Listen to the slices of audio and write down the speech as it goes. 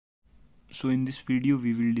So in this video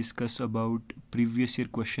we will discuss about previous year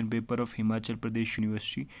question paper of Himachal Pradesh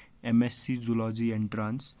University MSc Zoology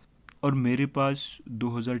Entrance। और मेरे पास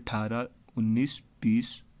 2018, 19,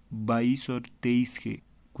 20, 22 और 23 के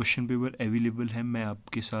question paper available हैं। मैं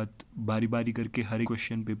आपके साथ बारी बारी करके हर एक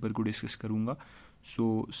क्वेश्चन पेपर को डिस्कस करूंगा। So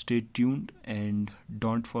stay tuned and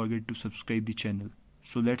don't forget to subscribe the channel.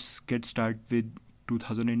 So let's get start with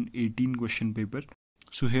 2018 question paper.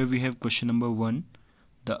 So here we have question number 1.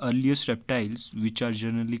 The earliest reptiles, which are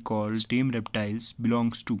generally called stem reptiles,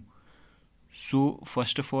 belongs to. So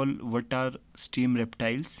first of all, what are stem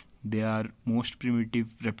reptiles? They are most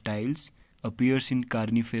primitive reptiles, appears in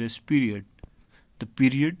Carnivorous period, the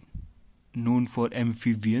period known for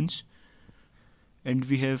amphibians. And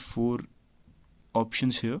we have 4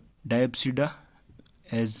 options here. Diapsida,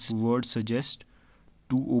 as word suggests,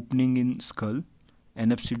 2 opening in skull.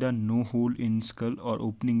 Anapsida, no hole in skull or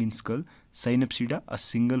opening in skull. Synapsida, a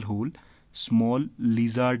single hole, small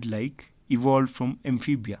lizard-like, evolved from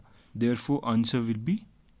amphibia. Therefore, answer will be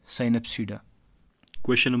Synapsida.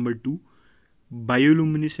 Question number 2.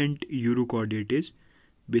 Bioluminescent urochordates.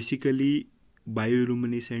 Basically,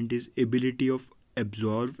 bioluminescent is ability of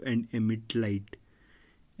absorb and emit light.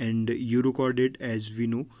 And urochordate, as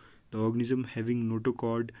we know, the organism having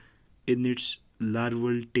notochord in its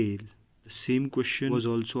larval tail. The same question was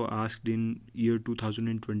also asked in year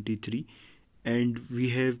 2023, and we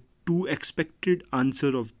have 2 expected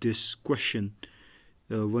answer of this question.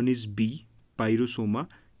 One is B, Pyrosoma,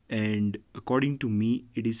 and according to me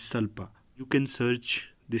it is Salpa. You can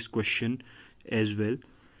search this question as well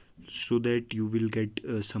so that you will get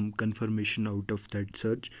some confirmation out of that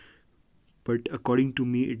search, but according to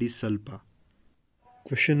me it is Salpa.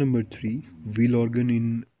 Question number 3. Wheel organ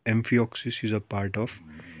in Amphioxus is a part of.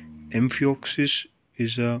 Amphioxus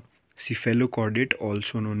is a cephalochordate,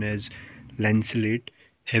 also known as lanceolate,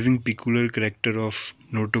 having peculiar character of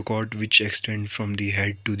notochord which extend from the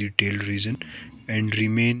head to the tail region and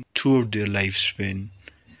remain throughout their lifespan.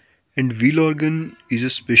 And wheel organ is a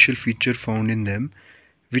special feature found in them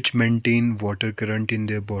which maintain water current in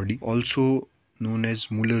their body, also known as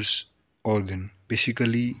Muller's organ.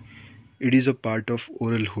 Basically, it is a part of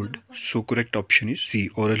oral hood. So correct option is C,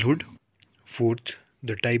 oral hood. 4th,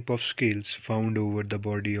 the type of scales found over the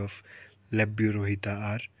body of Labiorohita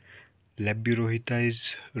are. Labiorohita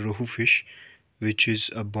is rohu fish, which is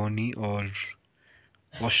a bony or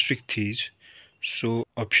ostrichthes. So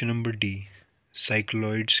option number D,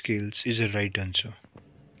 cycloid scales, is a right answer.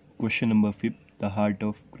 Question number 5. The heart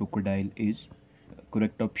of crocodile is.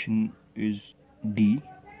 Correct option is D,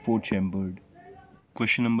 4-chambered.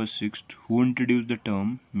 Question number 6. Who introduced the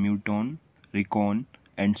term muton, recon,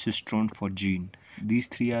 and cistron for gene? These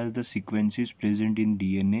 3 are the sequences present in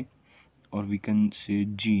DNA, or we can say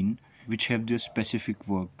gene, which have their specific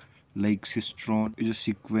work. Like cistron is a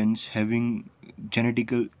sequence having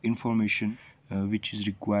genetical information which is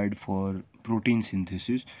required for protein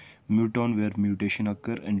synthesis. Muton, where mutation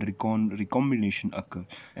occur, and recon, recombination occur.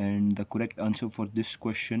 And the correct answer for this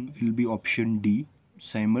question will be option D,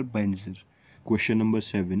 Cymer-Benzer. Question number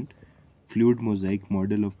 7. Fluid mosaic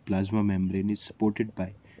model of plasma membrane is supported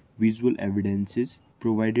by visual evidences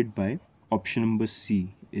provided by. Option number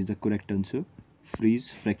C is the correct answer,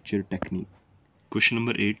 freeze fracture technique. Question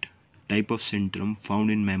number 8. Type of centrum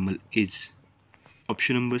found in mammal is.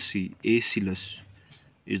 Option number C, Acilus,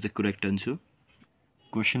 is the correct answer.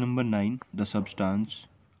 Question number 9. The substance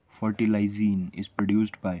fertilizine is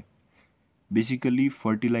produced by. Basically,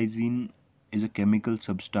 fertilizine is a chemical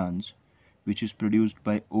substance which is produced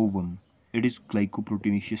by ovum. It is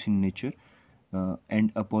glycoproteinaceous in nature,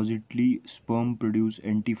 and oppositely, sperm produce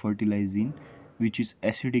anti-fertilizine which is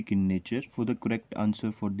acidic in nature. For the correct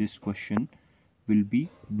answer for this question will be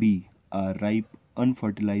B, a ripe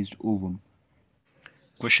unfertilized ovum.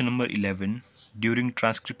 Question number 11. During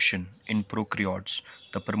transcription in prokaryotes,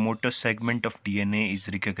 the promoter segment of DNA is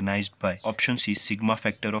recognized by. Option C, sigma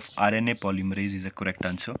factor of RNA polymerase, is a correct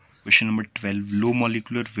answer. Question number 12. Low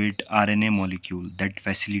molecular weight RNA molecule that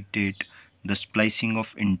facilitate the splicing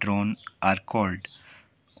of intron are called.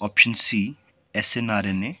 Option C,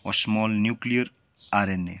 snRNA, or small nuclear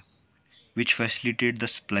RNA, which facilitate the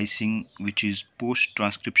splicing, which is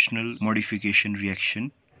post-transcriptional modification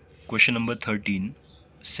reaction. Question number 13.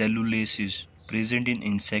 Cellulases present in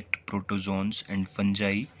insect, protozoans, and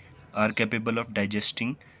fungi are capable of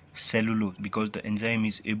digesting cellulose because the enzyme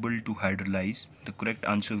is able to hydrolyze. The correct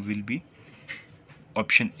answer will be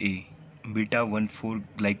option A, beta 1,4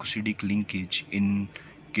 glycosidic linkage in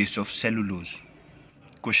case of cellulose.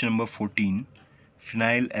 Question number 14.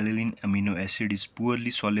 Phenylalanine amino acid is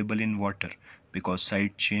poorly soluble in water because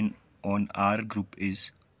side chain on R group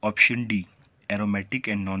is Option D, aromatic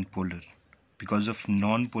and non-polar. Because of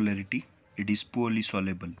non-polarity, it is poorly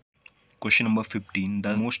soluble. Question number 15.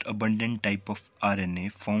 The most abundant type of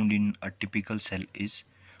RNA found in a typical cell is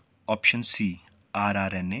option C,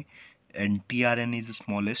 rRNA, and tRNA is the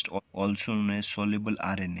smallest, also known as soluble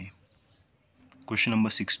RNA. Question number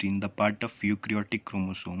 16. The part of eukaryotic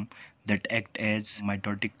chromosome that act as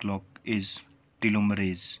mitotic clock is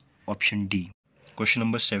telomerase. Option D. Question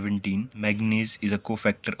number 17. Manganese is a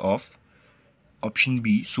cofactor of option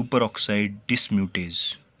B, superoxide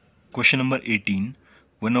dismutase. Question number 18.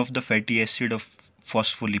 One of the fatty acid of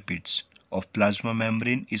phospholipids of plasma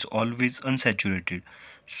membrane is always unsaturated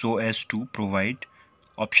so as to provide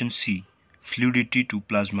option C, fluidity to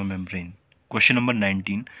plasma membrane. Question number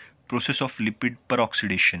 19. Process of lipid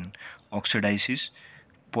peroxidation oxidizes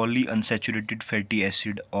polyunsaturated fatty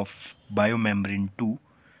acid of biomembrane to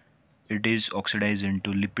it is oxidized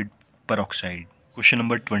into lipid peroxide. Question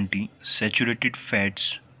number 20. Saturated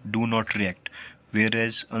fats do not react,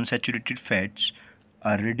 whereas unsaturated fats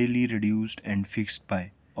are readily reduced and fixed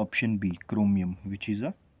by option B, chromium, which is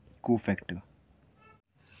a cofactor.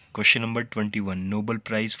 Question number 21. Nobel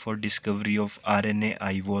Prize for discovery of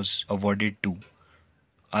RNAi was awarded to.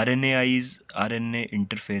 RNAi is RNA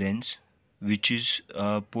interference, which is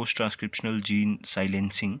post-transcriptional gene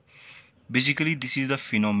silencing. Basically, this is the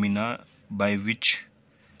phenomena by which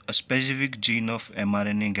a specific gene of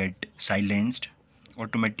mRNA get silenced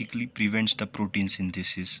automatically prevents the protein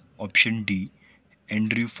synthesis. Option D,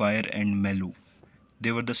 Andrew Fire and Mello.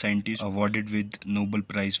 They were the scientists awarded with Nobel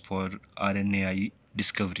Prize for RNAi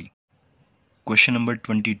discovery. Question number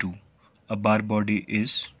 22. A bar body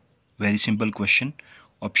is very simple question.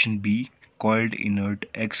 Option B, coiled inert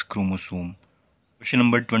X chromosome. Question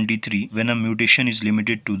number 23. When a mutation is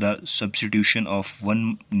limited to the substitution of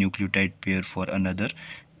one nucleotide pair for another,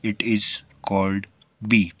 it is called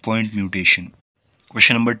B, point mutation.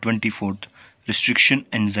 Question number 24. Restriction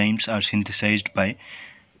enzymes are synthesized by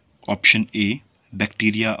option A,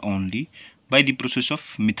 bacteria only, by the process of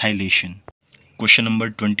methylation. Question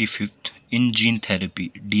number 25th. In gene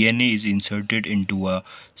therapy, DNA is inserted into a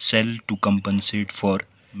cell to compensate for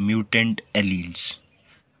mutant alleles.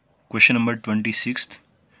 Question number 26th.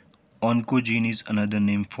 Oncogene is another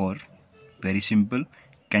name for, very simple,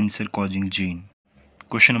 cancer causing gene.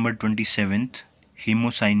 Question number 27th.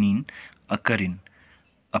 Hemocyanin occur in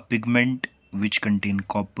a pigment which contain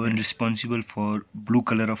copper and responsible for blue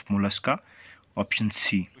color of mollusca. Option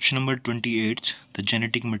C. Question number 28th. The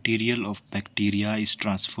genetic material of bacteria is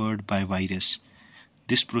transferred by virus.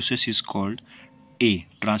 This process is called A,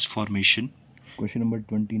 transformation. Question number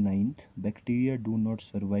 29th. Bacteria do not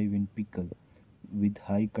survive in pickle with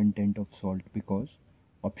high content of salt because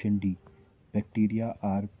option D, bacteria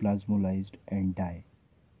are plasmolysed and die.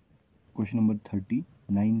 Question number 30.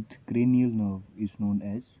 Ninth cranial nerve is known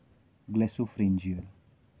as glossopharyngeal.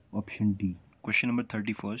 Option D. Question number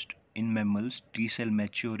 31st. In mammals, T cell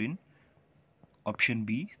mature in option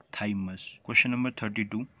B, thymus. Question number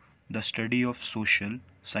 32. The study of social,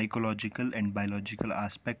 psychological and biological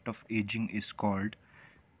aspect of aging is called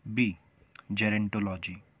B,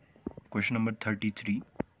 gerontology. Question number 33.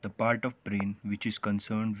 The part of brain which is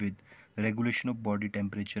concerned with regulation of body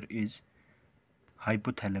temperature is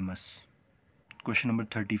hypothalamus. Question number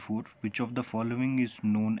 34. Which of the following is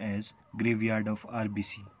known as graveyard of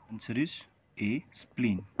RBC? Answer is A,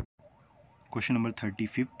 spleen. Question number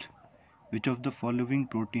 35th. Which of the following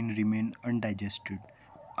protein remain undigested?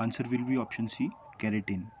 Answer will be option C,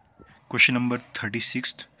 keratin. Question number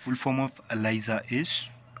 36th. Full form of ELISA is?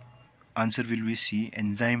 Answer will be C,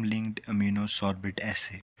 enzyme linked immunosorbate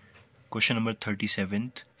assay. Question number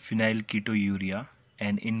 37th. Phenylketonuria,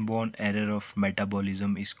 an inborn error of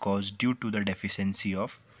metabolism, is caused due to the deficiency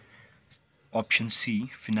of option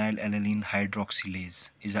C, phenylalanine hydroxylase,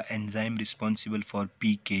 is an enzyme responsible for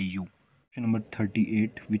PKU. Question number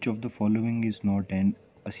 38. Which of the following is not an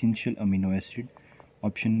essential amino acid?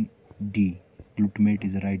 Option D, glutamate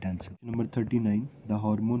is the right answer. Number 39. The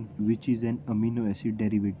hormone which is an amino acid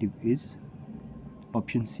derivative is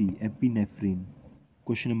option C, epinephrine.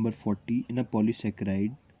 Question number 40. In a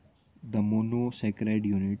polysaccharide, the monosaccharide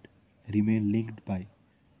unit remain linked by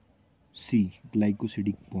C,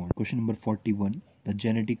 glycosidic bond. Question number 41. The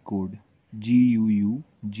genetic code GUU,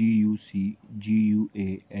 GUC,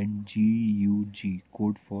 GUA and GUG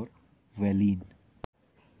code for valine.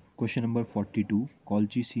 Question number 42.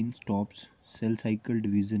 Colchicine stops cell cycle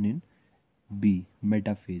division in B,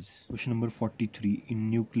 metaphase. Question number 43. In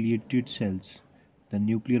nucleated cells, the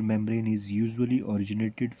nuclear membrane is usually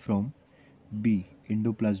originated from B,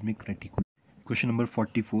 endoplasmic reticulum. Question number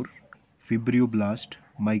 44. Fibrioblast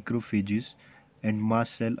macrophages and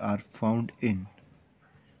mast cell are found in?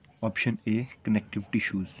 Option A, connective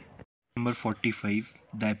tissues. Number 45.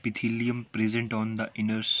 The epithelium present on the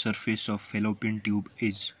inner surface of fallopian tube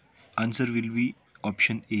is? Answer will be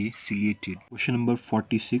option A, ciliated. Question number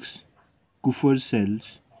 46. Kupffer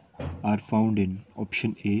cells are found in?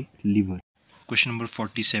 Option A, liver. Question number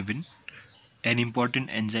 47. An important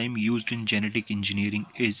enzyme used in genetic engineering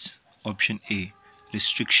is? Option A,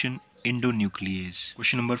 restriction endonuclease.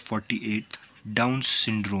 Question number 48. Down's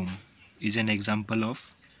syndrome is an example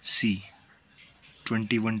of? C,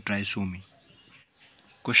 21 trisomy.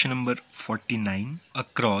 Question number 49. A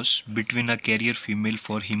cross between a carrier female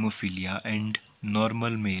for hemophilia and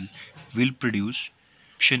normal male will produce?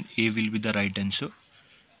 Option A will be the right answer.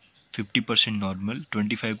 50% normal,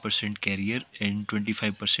 25% carrier and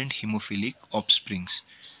 25% hemophilic offsprings.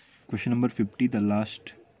 Question number 50, the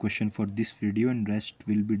last question for this video, and rest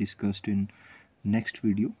will be discussed in next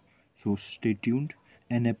video. So stay tuned.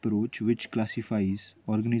 An approach which classifies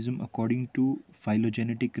organism according to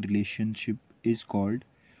phylogenetic relationship is called?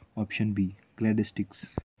 Option B, cladistics.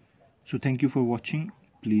 So thank you for watching.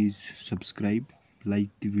 Please subscribe, like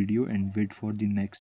the video, and wait for the next